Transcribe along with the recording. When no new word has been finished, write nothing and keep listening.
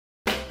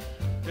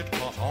It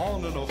caught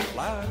on in a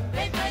flash.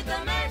 They played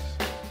the mash.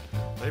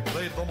 They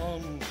played the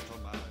Monster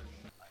Mash.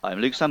 I'm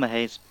Luke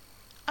Summerhays.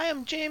 I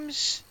am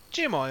James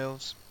Jim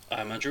Oils.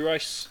 I'm Andrew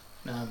Rice.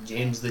 I'm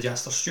James the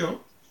Jester Stewart.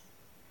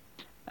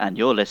 And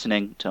you're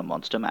listening to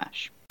Monster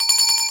Mash.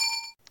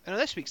 And on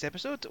this week's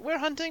episode, we're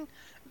hunting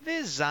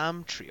the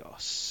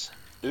Zamtrios.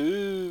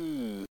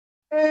 Ooh.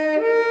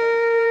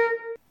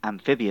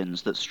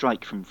 Amphibians that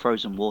strike from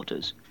frozen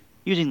waters,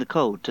 using the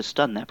cold to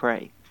stun their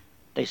prey.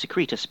 They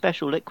secrete a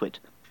special liquid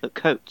that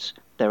coats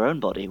their own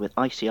body with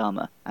icy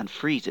armour and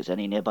freezes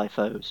any nearby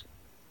foes.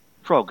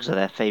 Frogs are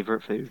their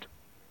favourite food.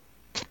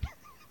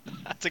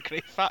 That's a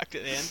great fact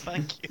at the end,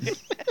 thank you.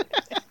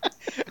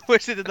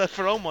 Wish they did that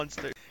for all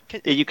monsters.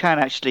 You can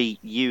actually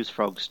use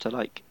frogs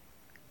to,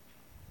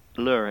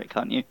 lure it,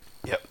 can't you?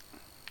 Yep.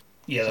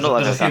 Yeah, Not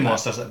like there's a few that.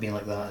 monsters that have been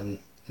like that in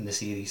the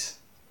series.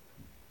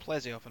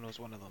 Plesioth was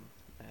one of them.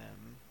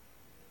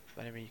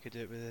 Whenever you could do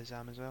it with a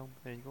Zam as well.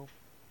 There you go.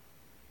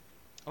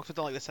 Also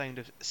don't like the sound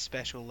of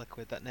special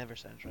liquid. That never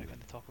sounds right when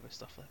they talk about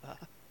stuff like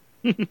that.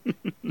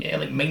 Yeah,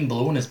 mind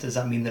blown. Does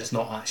that mean that it's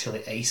not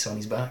actually ice on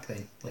his back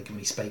then? Like when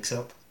he spikes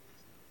up?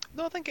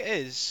 No, I think it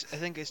is. I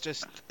think it's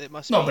just, it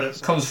must No, be but it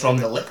some comes sort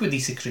from of- the liquid he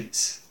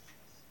secretes.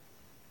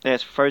 Yeah,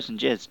 it's frozen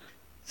jizz.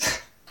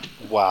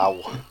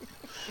 Wow.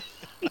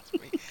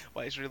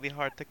 Why it's really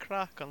hard to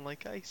crack,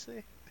 unlike ice,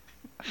 eh?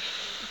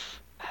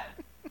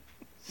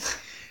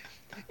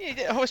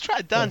 Yeah, I was trying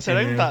to dance Fucking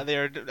around hell. that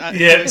there.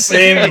 Yeah,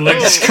 same. And Luke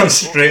just comes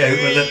straight out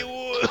with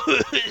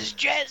it. It's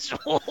just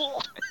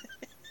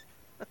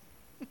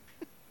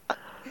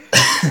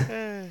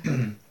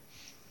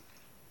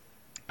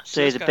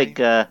So he's a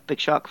this big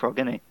shark frog,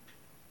 isn't he?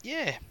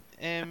 Yeah,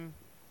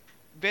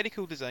 very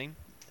cool design.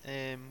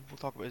 We'll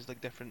talk about his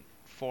different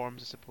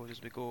forms, I suppose,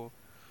 as we go.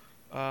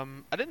 I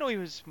didn't know he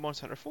was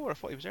Monster Hunter 4. I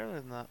thought he was earlier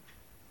than that.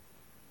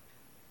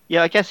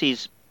 Yeah, I guess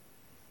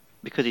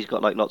because he's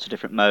got lots of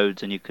different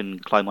modes and you can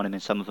climb on him in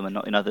some of them and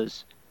not in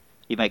others.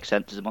 He makes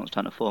sense as a Monster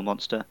Hunter 4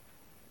 monster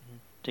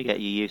to get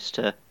you used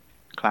to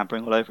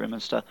clambering all over him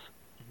and stuff.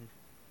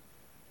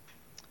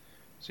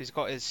 So he's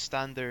got his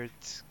standard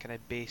kind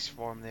of base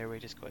form there, where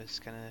he just got his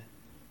kind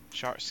of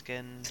shark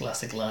skin.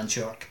 Classic land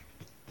shark.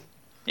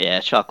 Yeah,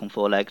 shark on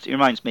four legs. It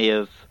reminds me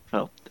of,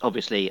 well,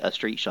 obviously a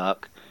street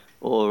shark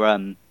or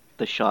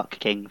the Shark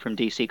King from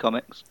DC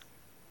Comics.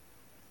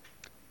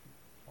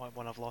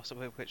 One I've lost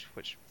about which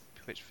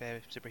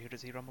superhero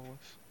does he rumble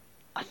with?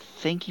 I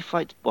think he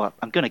fights. Well,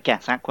 I'm gonna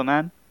guess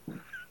Aquaman.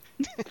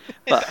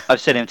 But I've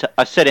seen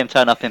him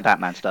turn up in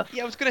Batman stuff.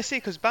 Yeah, I was gonna say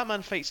because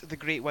Batman fights the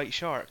Great White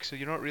Shark, so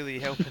you're not really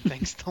helping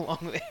things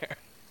along there.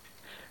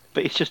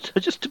 But he's just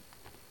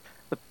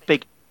a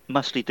big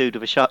muscly dude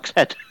with a shark's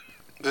head.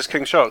 This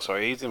King Shark,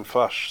 sorry, he's in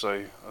Flash,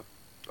 so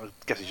I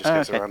guess he just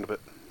gets okay. around a bit.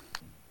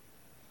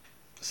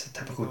 It's a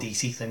typical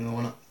DC thing, though,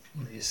 isn't it?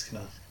 They just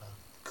kind of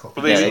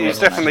copy. Well, he's- the he's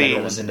other definitely-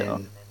 heroes and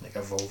then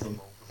evolve them.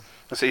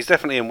 So he's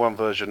definitely in one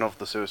version of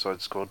the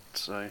Suicide Squad,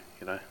 so,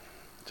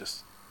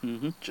 just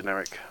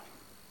generic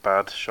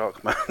bad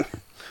shark man.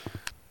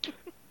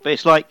 But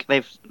it's like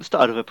they've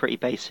started with a pretty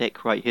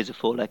basic, right, here's a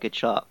four-legged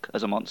shark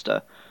as a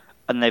monster.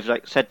 And they've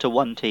said to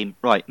one team,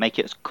 right, make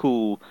it as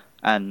cool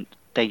and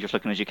dangerous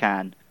looking as you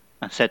can.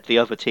 And said to the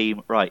other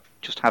team, right,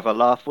 just have a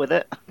laugh with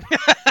it.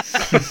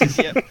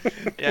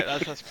 Yeah,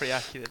 that's pretty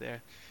accurate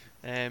there.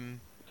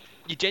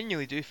 You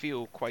genuinely do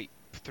feel quite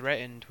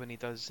threatened when he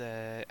does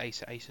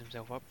ice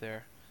himself up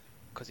there,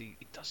 because he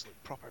does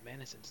look proper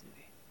menacing, doesn't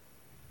he?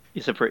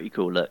 It's a pretty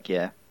cool look,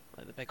 yeah.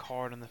 Like the big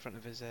horn on the front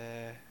of his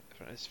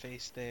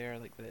face there,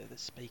 like the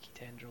spiky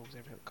tendrils,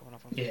 everything coming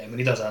off him. Yeah, when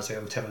he does that as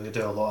well, typically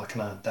do a lot of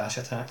kind of dash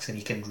attacks, and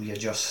he can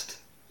readjust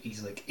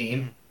his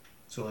aim.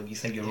 So you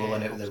think you're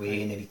rolling out of the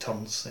way, and then he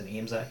turns and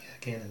aims at you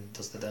again and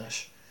does the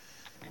dash.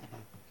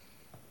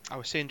 I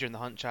was saying during the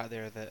hunt chat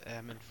there that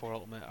in 4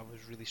 Ultimate I was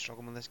really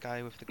struggling with this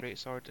guy with the great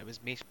sword. It was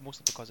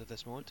mostly because of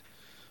this mode.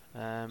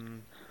 I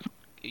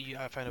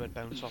found I would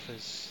bounce off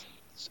his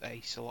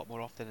ice a lot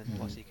more often, and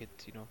plus he could,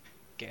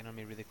 get in on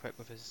me really quick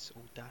with his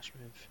old dash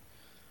move.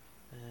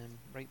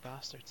 Right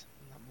bastard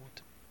in that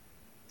mode.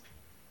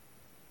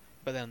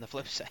 But then on the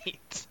flip side,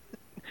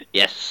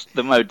 Yes,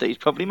 the mode that he's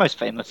probably most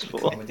famous for.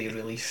 Comedy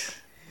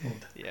relief.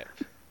 yep,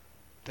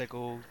 big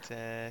old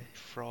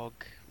frog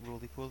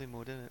roly-poly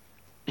mode, isn't it?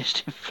 He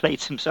just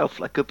inflates himself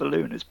like a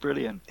balloon. It's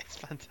brilliant. It's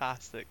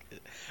fantastic.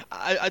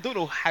 I don't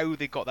know how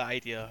they got that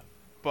idea,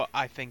 but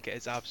I think it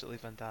is absolutely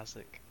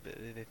fantastic.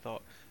 They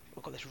thought,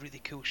 we've got this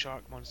really cool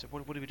shark monster.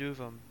 What do we do with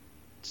him?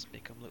 Just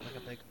make him look like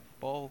a big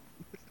ball.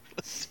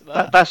 Let's do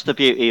that. That's the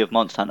beauty of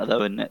Monster Hunter,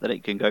 though, isn't it? That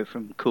it can go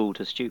from cool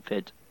to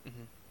stupid,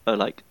 Mhm. or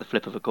like the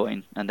flip of a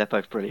coin, and they're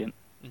both brilliant.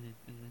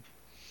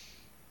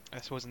 I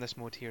suppose in this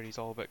mode here, he's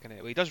all about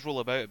he does roll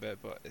about a bit,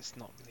 but it's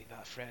not really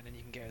that threatening.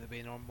 You can get out of the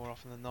way more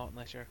often than not,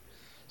 unless you're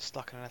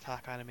stuck in an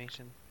attack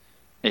animation.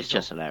 It's He's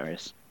just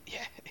hilarious.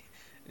 Yeah, and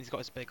he's got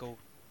his big old.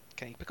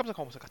 He becomes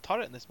almost like a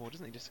turret in this mode,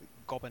 doesn't he? Just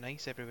gobbing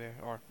ice everywhere,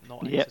 or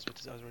not ice, Yep.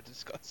 as we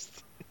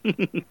discussed.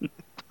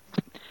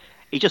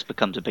 He just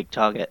becomes a big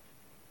target.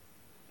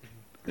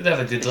 They have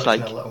a good It's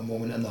kind of little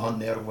moment in the hunt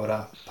there where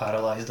I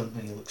paralysed him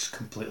and he looks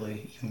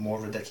completely even more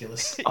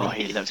ridiculous. Oh,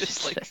 He's he looks just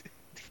sick. like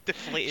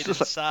deflated Just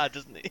and like- sad,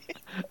 doesn't he?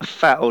 A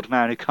fat old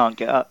man who can't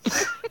get up.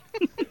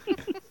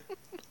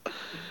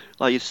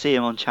 Like you see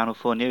him on Channel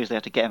 4 News, they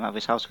have to get him out of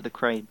his house with a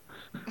crane.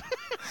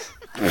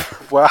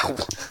 Wow.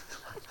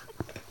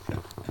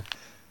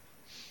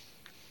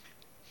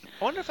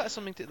 I wonder if that's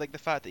something to like the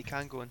fact that he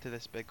can go into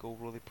this big old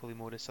roly-poly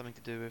mode is something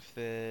to do with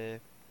the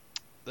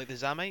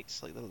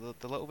Zamites, like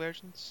the little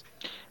versions.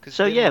 'Cause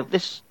So they're yeah, more-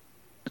 this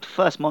the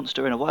first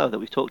monster in a while that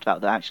we've talked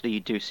about that actually you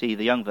do see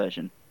the young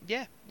version.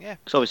 yeah.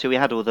 Because obviously we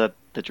had all the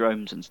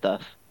drones and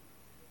stuff.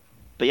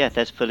 But yeah,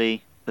 there's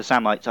fully... The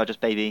Zamites are just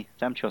baby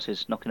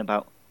Zamtrioses knocking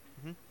about.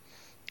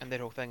 And their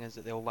whole thing is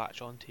that they'll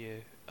latch onto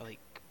you like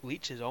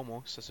leeches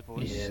almost, I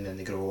suppose. Yeah, and then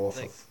they grow off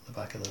Like- of the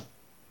back of that.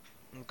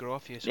 And grow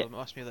off you, so Yeah. it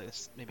must be like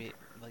this, maybe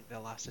like the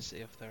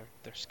elasticity of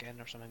their skin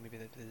or something. Maybe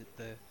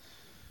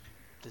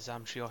the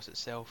Zamtrios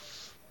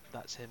itself,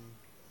 that's him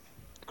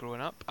growing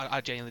up. I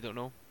genuinely don't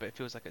know, but it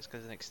feels like it's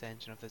because an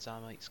extension of the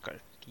Zamite's got a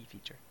key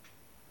feature.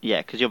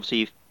 Yeah, because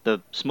obviously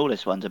the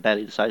smallest ones are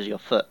barely the size of your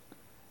foot.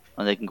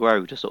 And they can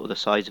grow to sort of the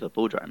size of a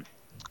bull drone.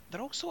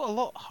 They're also a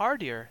lot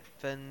hardier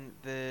than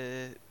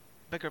the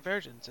bigger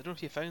versions. I don't know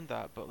if you found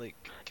that, but like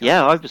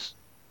Yeah, I was...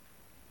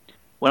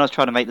 When I was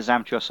trying to make the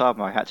Zamtrios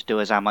armor, I had to do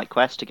a Zamite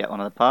quest to get one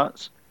of the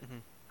parts. Mhm.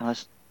 And I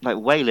was like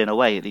wailing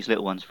away at these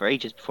little ones for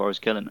ages before I was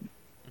killing them.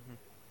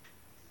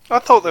 I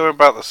thought they were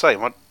about the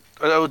same. Are you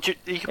might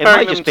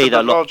comparing them just to be the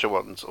that larger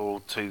ones or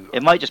to...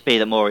 It might just be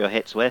that more of your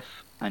hits whiff,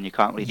 and you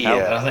can't really tell.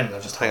 Yeah, I think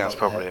they're just I think that's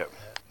probably it.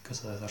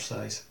 because of their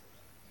size.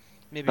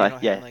 maybe Right, you're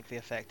not hitting yeah. like the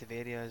effective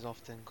area as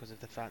often because of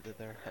the fact that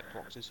their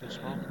hitbox is so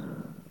small. Maybe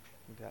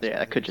that's Yeah, one of that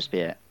the could just be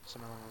reasons. it.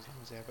 Some along those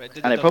lines there, but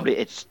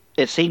And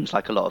it seems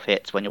like a lot of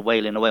hits when you're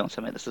wailing away on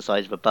something that's the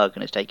size of a bug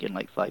and it's taking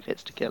like 5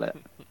 hits to kill it.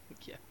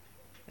 yeah,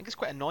 I think it's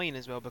quite annoying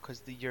as well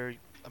because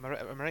am I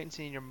right in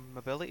saying your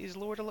mobility is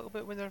lowered a little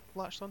bit when they're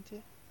latched onto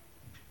you?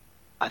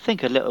 I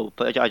think a little,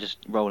 but I just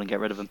roll and get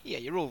rid of them. Yeah,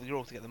 you roll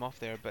to get them off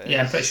there, but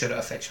Yeah, I'm it's- pretty sure it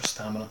affects your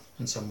stamina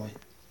in some way.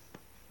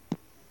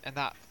 and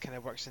that kind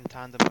of works in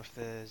tandem with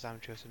the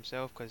Zamtrios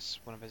himself because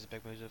one of his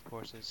big moves, of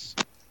course, is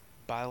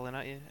barreling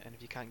at you, and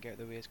if you can't get out of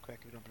the way as quick,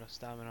 if you don't have enough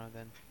stamina,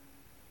 then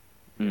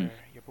Hmm.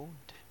 you're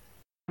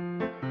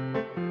boned.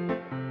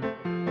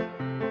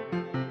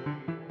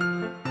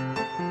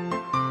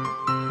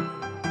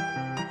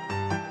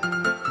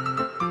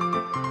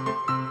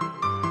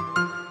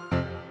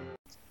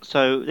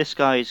 So this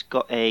guy's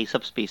got a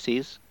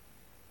subspecies.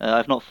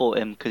 I've not fought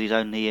him because he's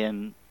only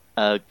in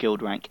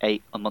guild rank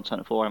 8 on Monster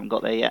Hunter 4. I haven't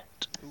got there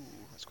yet. Ooh,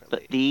 that's quite But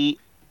late. the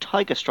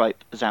Tiger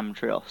Stripe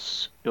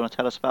Zamtrios. Do you want to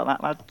tell us about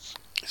that, lads?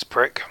 It's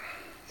prick.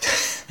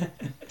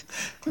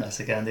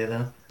 Classic Andy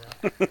there.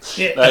 Yeah, No, I it's think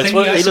what- He you looks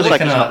actually like it's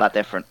kinda- not that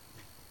different.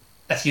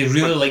 If you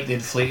really like the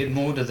inflated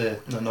mode of the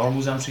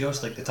normal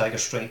Zamtrios, like the Tiger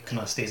Stripe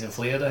kind of stays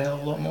inflated a hell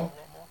of a lot more.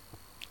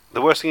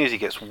 The worst thing is he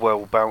gets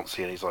well bouncy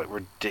and he's like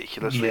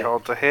ridiculously Yeah.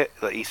 hard to hit.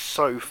 Like he's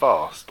so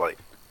fast, like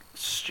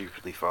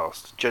stupidly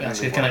fast.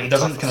 Genuinely Actually, one of he the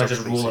doesn't toughest kind of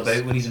just roll subspecies.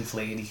 about when he's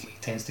inflated. He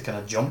tends to kind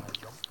of jump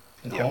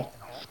and Yeah. hop.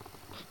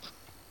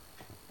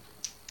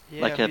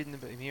 Yeah, like I'm a- reading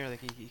about him here.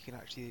 Like he can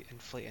actually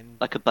inflate and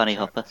Like a bunny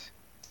hopper.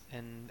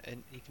 and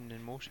even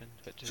in motion.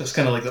 But So it's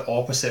kind of like the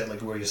opposite,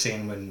 like where you're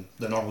saying when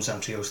the normal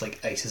Zamtrios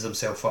like ices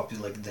himself up,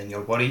 like then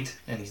you're worried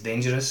and he's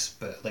dangerous.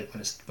 But like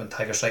when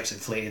Tiger Stripe's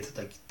inflated,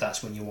 like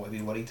that's when you want to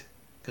be worried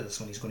because that's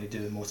when he's going to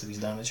do most of his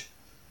damage.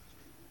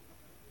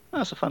 Oh,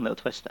 that's a fun little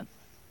twist then.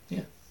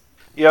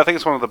 Yeah, I think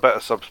it's one of the better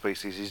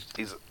subspecies.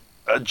 He's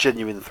a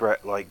genuine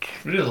threat. Like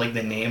I really like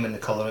the name and the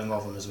colouring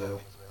of him as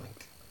well.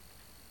 Like,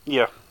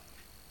 yeah,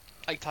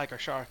 like Tiger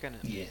Shark, innit?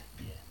 yeah,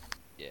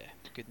 Yeah,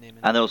 good name.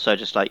 And also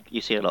just like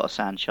you see a lot of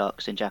sand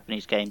sharks in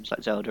Japanese games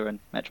like Zelda and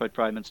Metroid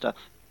Prime and stuff.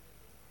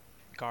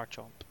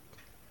 Garchomp.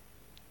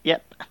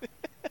 Yep.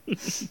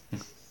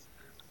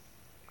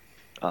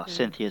 Oh,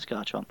 Cynthia's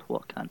Garchomp,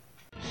 what can?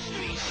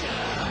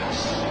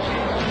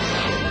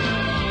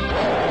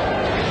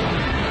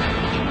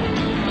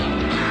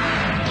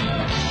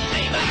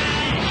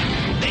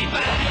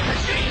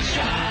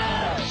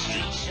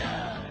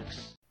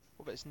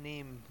 What about his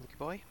name, Lucky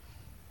Boy?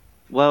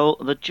 Well,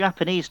 the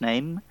Japanese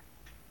name,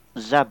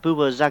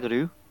 Zabua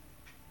Zagaru,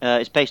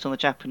 is based on the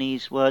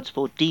Japanese words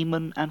for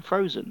demon and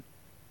frozen.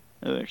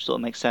 Which sort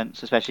of makes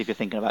sense, especially if you're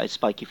thinking about his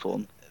spiky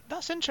form.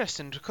 That's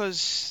interesting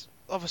because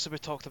obviously we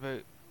talked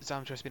about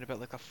Zamtrios being a bit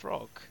like a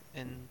frog,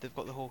 and they've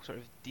got the whole sort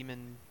of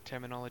demon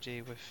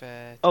terminology with.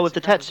 Oh, with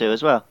the Tetsu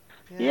as well.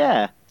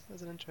 Yeah,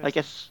 That's an interesting. I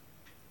guess.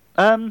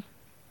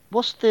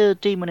 What's the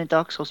demon in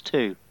Dark Souls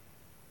 2?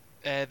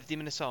 The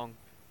demon of song.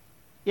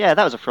 Yeah,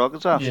 that was a frog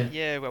as well. yeah.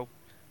 Yeah, well,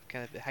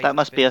 kind of. That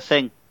must be a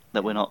thing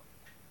that we're not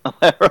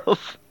aware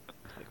of.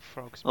 Like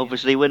frogs. being-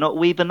 Obviously, we're not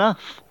weeb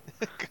enough.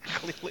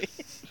 clearly,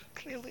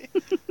 clearly.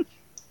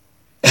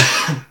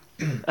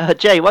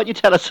 Jay, why don't you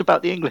tell us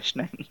about the English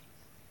name?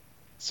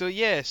 So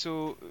yeah,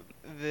 so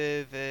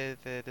the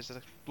there's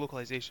a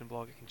localization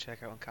blog you can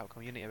check out on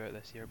Capcom Unity about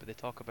this here, but they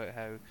talk about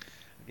how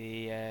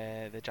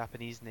the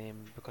Japanese name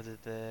because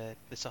of the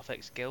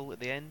suffix "gil" at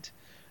the end.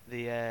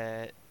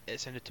 It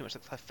sounded too much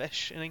like a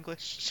fish in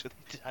English, so they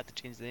just had to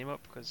change the name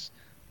up because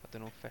I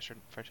don't know, fish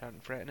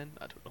aren't threatening.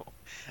 I don't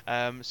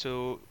know.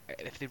 So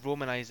if they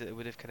romanized it, it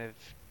would have kind of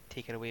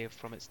taken away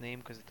from its name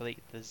because they like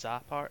the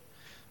 "za" part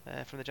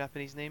from the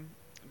Japanese name.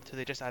 So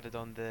they just added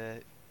on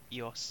the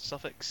 "eos"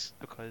 suffix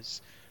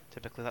because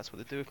typically that's what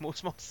they do with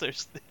most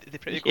monsters. They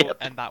pretty go, Yep.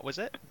 and that was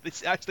it. They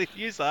actually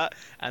used that,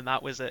 and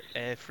that was it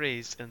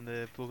phrased in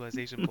the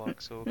localization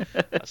block. So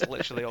that's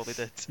literally all they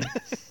did.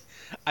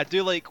 I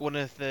do like one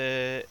of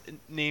the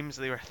names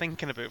they were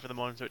thinking about for the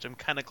monster, which I'm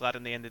kind of glad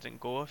in the end they didn't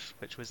go with,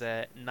 which was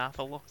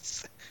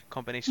Nathalos,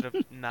 combination of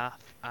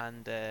Nath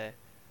and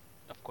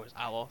of course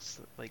Alos,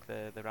 like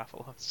the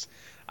Rathalos.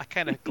 I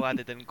kind of glad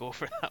they didn't go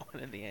for that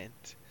one in the end.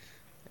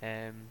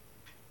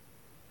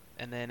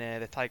 And then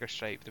the tiger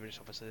stripe, they were just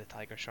obviously the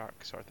tiger shark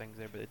sort of things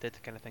there, but they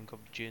did kind of think of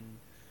June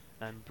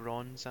and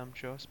Bronze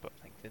Zamtrios, but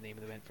I think the name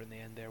they went for in the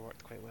end there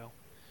worked quite well.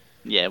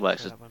 Yeah, it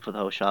works For that one. for the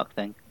whole shark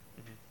thing.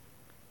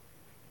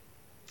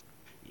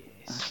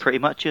 That's Yes. pretty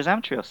much your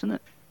Zamtrios, isn't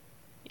it?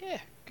 Yeah,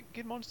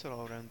 good monster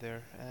all around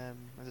there.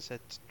 As I said,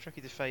 it's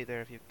tricky to fight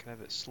there if you're kind of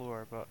a bit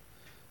slower, but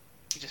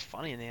he's just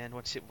funny in the end.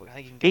 I think you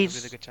can get a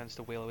really good chance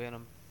to whale away on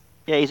him.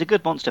 Yeah, he's a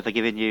good monster for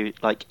giving you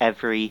like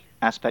every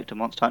aspect of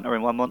Monster Hunter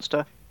in one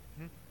monster.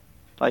 Mhm.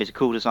 Like he's a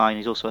cool design.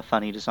 He's also a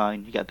funny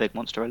design. You get a big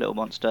monster, a little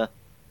monster.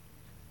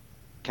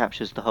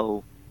 Captures the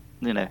whole,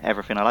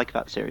 everything I like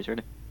about the series,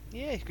 really.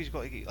 Yeah, because you've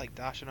got like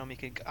dash on him. You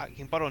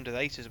can burrow under the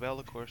ice as well,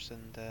 of course,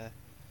 and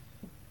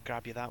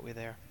grab you that way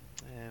there.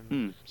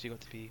 So you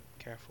got to be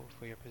careful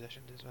where you're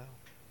positioned as well,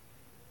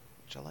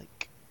 which I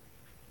like.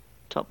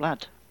 Top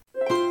lad.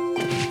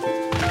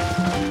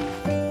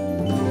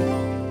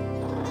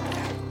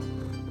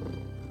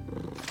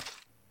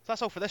 So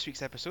that's all for this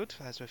week's episode,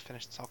 as we've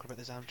finished talking about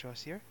the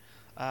Zamtrios here.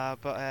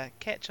 But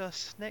catch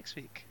us next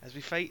week as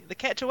we fight the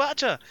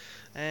Quetzalcoatl,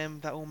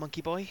 that old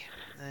monkey boy.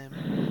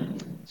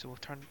 So we'll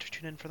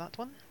tune in for that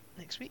one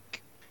next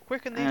week. Where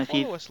can they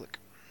follow us, Luke?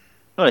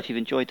 Well, if you've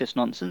enjoyed this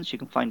nonsense, you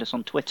can find us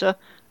on Twitter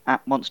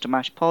at Monster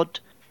Mash Pod.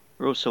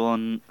 We're also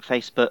on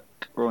Facebook.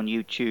 We're on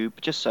YouTube.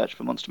 Just search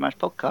for Monster Mash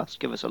Podcast.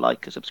 Give us a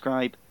like, a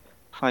subscribe,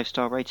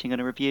 5-star rating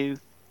and a review.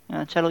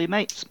 Tell all your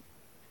mates.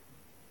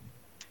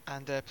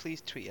 And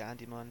please tweet at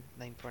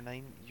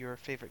AndyMan949 your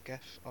favourite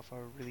gif of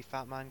a really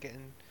fat man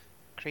getting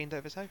craned out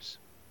of his house.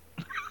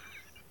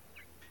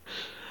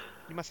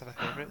 You must have a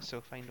favourite,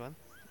 so find one.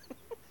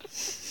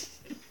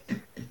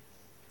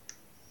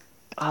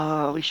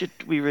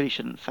 We really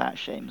shouldn't fat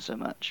shame so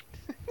much.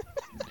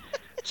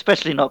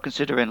 Especially not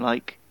considering,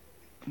 like,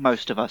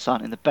 most of us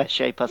aren't in the best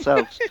shape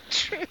ourselves.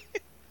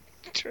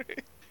 True.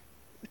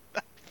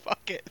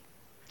 Fuck it.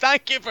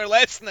 Thank you for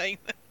listening.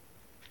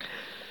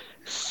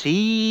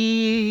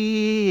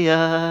 See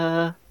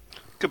ya.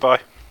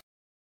 Goodbye.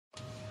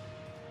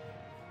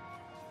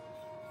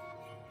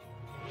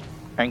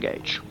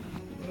 Engage.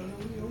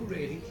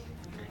 Already.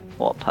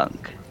 What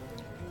punk?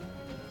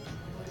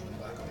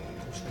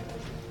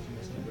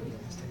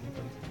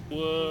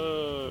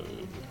 Whoa.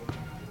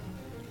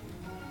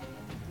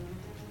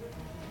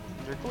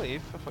 You're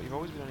Glaive? I thought you've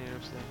always been on your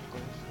staying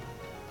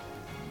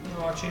Glaive.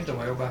 No, I changed a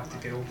while back to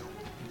Guild.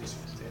 You just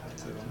had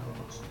to run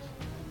hours.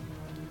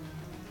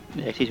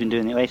 Yeah, he's been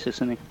doing the Oasis,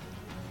 hasn't he?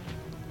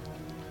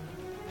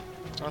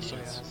 Oh, so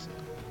Yes. yes.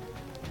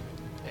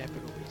 Epic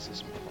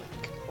Oasis, more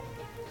like.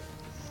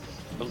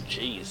 Oh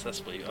jeez,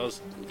 that's what I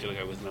was gonna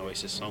go with an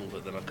Oasis song,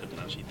 but then I couldn't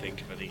actually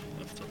think of any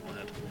off the top of my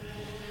head.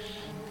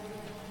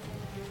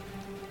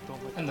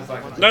 And the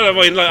fact that No, I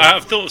mean, like,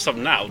 I've thought of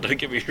some now. Don't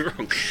get me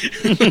wrong.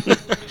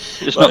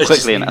 Just Well, not it's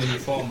quickly when enough. you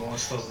fought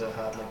monsters that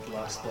had like the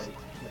last like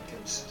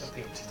it was a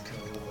paint to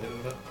kind of roll out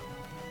of it.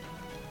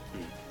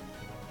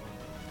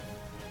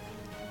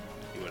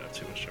 You won't have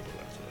too much trouble with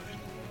that today.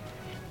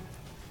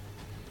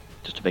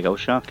 Just a big old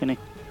shark, isn't he?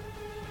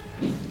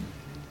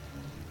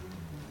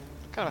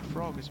 Kind of a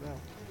frog as well.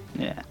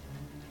 Yeah.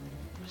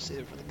 Save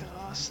it for the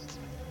cast.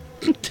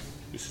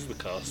 This is the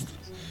cast.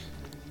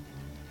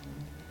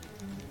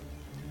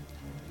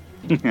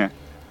 Yeah.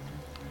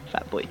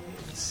 Fat boy.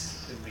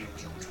 It's the real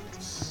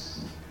Killjoys.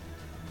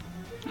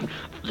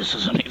 This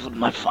isn't even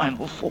my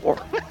final four.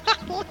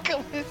 Look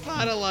at him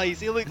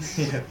analyze. He looks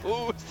Yeah.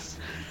 gross.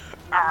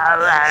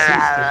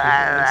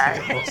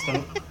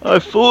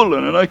 I've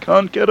fallen and I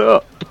can't get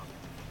up.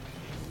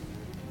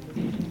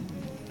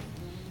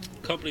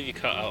 Can't believe you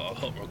cut out our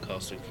hot rod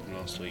casting from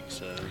last week.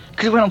 So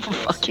Because it went on for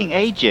fucking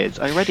ages.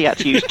 I already had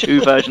to use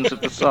 2 versions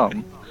of the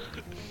song.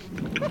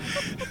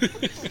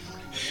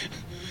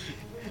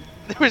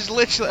 There was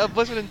literally, I'm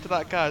listening to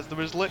that cast, there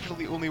was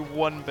literally only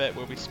one bit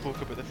where we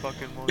spoke about the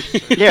fucking monster.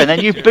 Yeah, and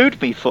then you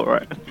booed me for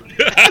it.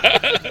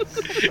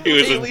 it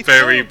was Really a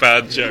very so.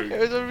 bad It joke.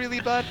 was a really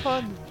bad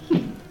pun.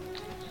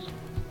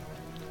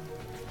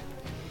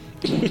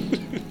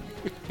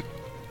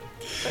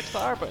 Fix the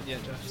R button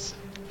yet, Jeffs?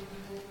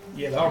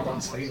 Yeah, the R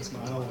button's fine, it's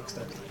my analog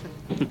stick.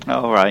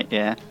 Alright,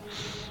 yeah.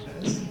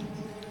 It is.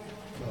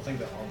 Well, I think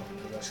the R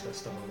button is wish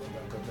list of a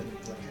manga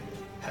that like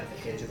had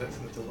the edge of it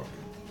for it to work.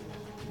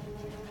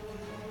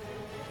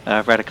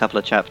 I've read a couple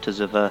of chapters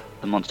of the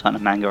Monster Hunter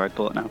manga I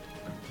bought now.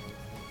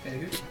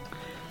 Any good?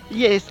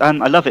 Yes, I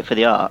love it for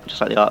the art,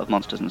 just like the art of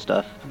monsters and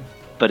stuff.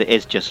 But it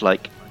is just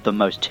like the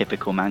most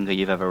typical manga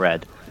you've ever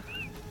read.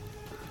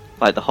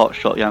 Like the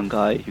hotshot young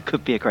guy who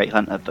could be a great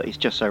hunter, but he's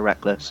just so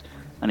reckless,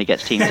 and he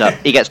gets teamed up.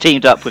 He gets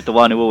teamed up with the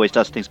one who always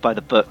does things by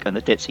the book, and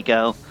the ditzy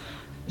girl.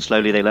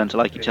 Slowly, they learn to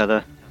like each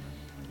other.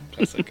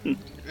 Classic.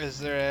 Is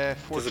there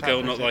Does the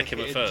girl not like him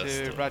at dedicated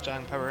first, to or?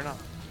 Rajang Power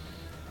enough?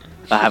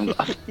 I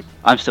haven't.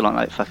 I'm still on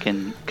like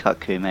fucking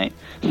Kutku, mate.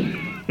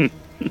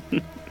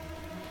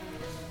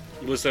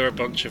 Was there a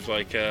bunch of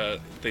like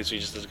things where you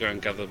just had to go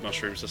and gather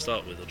mushrooms to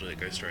start with, or did it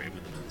go straight in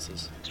with the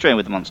monsters? Straight in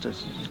with the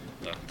monsters.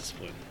 No,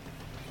 disappointing.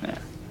 Yeah.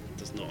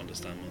 Does not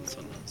understand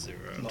Monster Hunter 0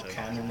 out of Not 10.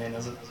 canon then,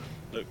 is it?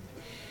 Nope.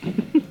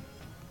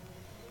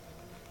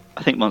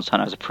 I think Monster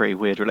Hunter has a pretty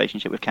weird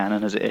relationship with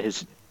canon as it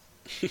is.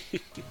 Maybe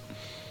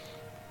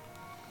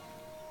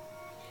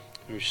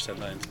we should send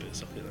that into a bit of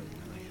Socket then.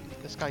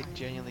 This guy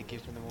genuinely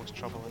gives me the most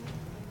trouble in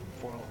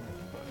For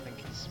Ultimate, but I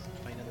think he's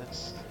fine in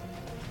this.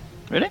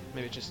 Really?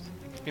 Maybe just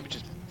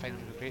find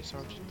him with a great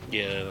sword.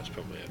 Yeah, that's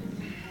probably it.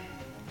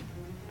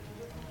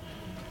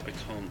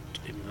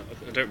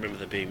 I don't remember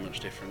there being much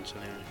difference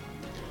anyway.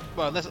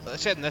 Well, I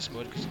said in this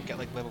mode because you can get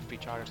like level 3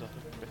 charges off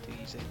him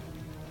pretty easy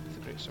with a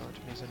great sword.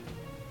 He's in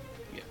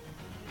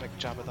like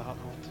Jabba the Hutt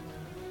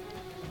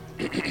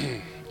mode.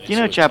 You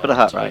know Jabba the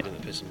Hutt, right?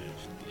 That pisses me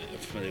off. Yeah, I'm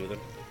familiar with him.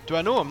 Do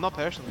I know him? Not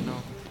personally, no.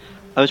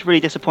 I was really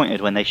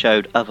disappointed when they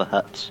showed other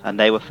Hutts and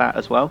they were fat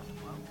as well.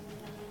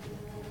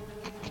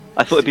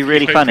 I thought it'd be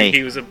really Hoping funny.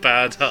 He was a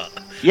bad Hut.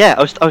 Yeah,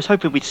 I was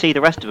hoping we'd see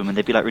the rest of them and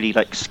they'd be like really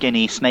like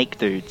skinny snake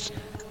dudes.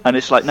 And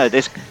it's like, no,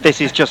 this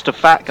is just a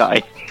fat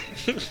guy.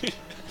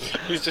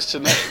 He's just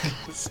genetic.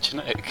 It's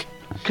genetic.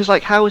 Because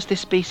like, how has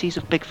this species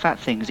of big fat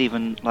things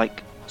even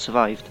like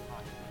survived?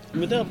 I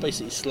mean, they're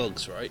basically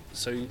slugs, right?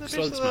 So They're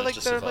slugs basically manage like-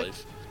 to they're survive.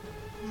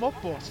 like- Mob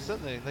bosses,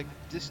 aren't they? Like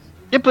just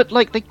Yeah, but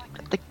like they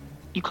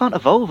you can't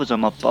evolve as a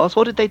mob boss.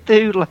 What did they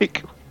do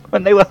like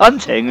when they were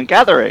hunting and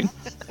gathering?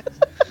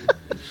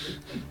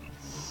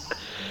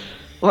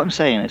 What I'm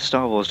saying is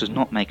Star Wars does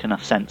not make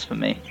enough sense for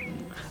me,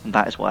 and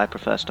that is why I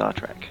prefer Star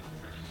Trek.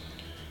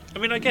 I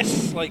mean, I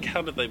guess, like,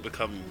 how did they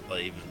become,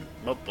 like, even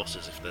mob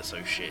bosses if they're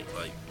so shit?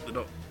 Like, they're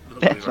not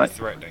Yeah, really it's very like-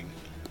 threatening.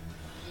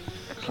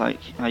 It's like,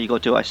 oh, you got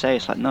to do what I say.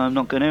 It's like, no, I'm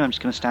not going to. I'm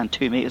just going to stand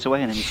 2 meters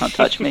away, and then you can't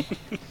touch me.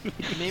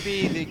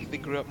 maybe they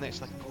grew up next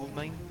to like a gold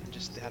mine and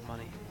just they had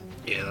money.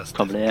 Yeah, that's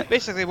Probably it.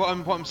 Basically, what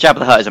I'm Jabba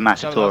the Hutt is a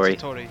massive Jabba the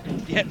Tory.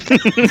 Hutt's a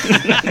Tory.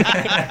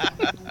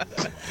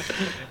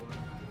 Yep.